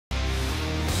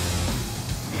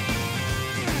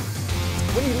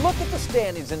When you look at the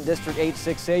standings in District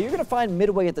 8-6A, you're going to find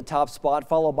Midway at the top spot,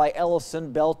 followed by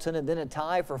Ellison, Belton, and then a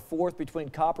tie for fourth between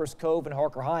Copperas, Cove, and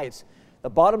Harker Heights. The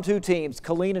bottom two teams,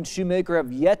 Killeen and Shoemaker,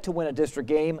 have yet to win a district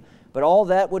game, but all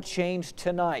that would change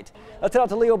tonight. Let's head out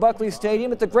to Leo Buckley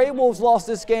Stadium. If the Gray Wolves lost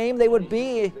this game, they would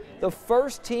be the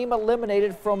first team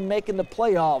eliminated from making the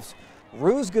playoffs.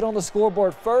 Rue's good on the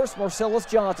scoreboard first. Marcellus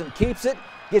Johnson keeps it,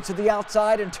 gets to the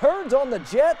outside, and turns on the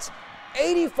Jets.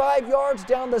 85 yards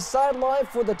down the sideline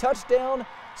for the touchdown.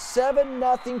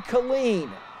 7-0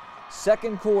 Killeen.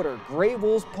 Second quarter, Gray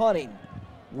Wolves punting.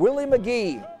 Willie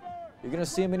McGee, you're going to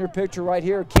see him in your picture right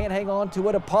here. Can't hang on to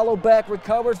it. Apollo back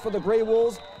recovers for the Gray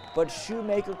Wolves, but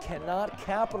Shoemaker cannot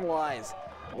capitalize.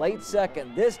 Late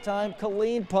second, this time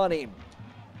Killeen punting.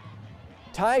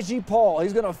 Tyjee Paul,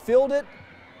 he's going to field it,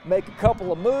 make a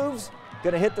couple of moves,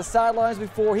 going to hit the sidelines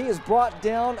before he is brought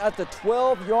down at the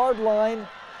 12-yard line.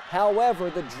 However,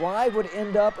 the drive would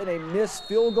end up in a missed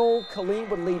field goal. Killeen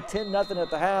would lead 10-0 at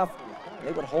the half.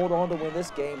 They would hold on to win this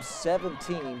game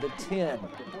 17-10.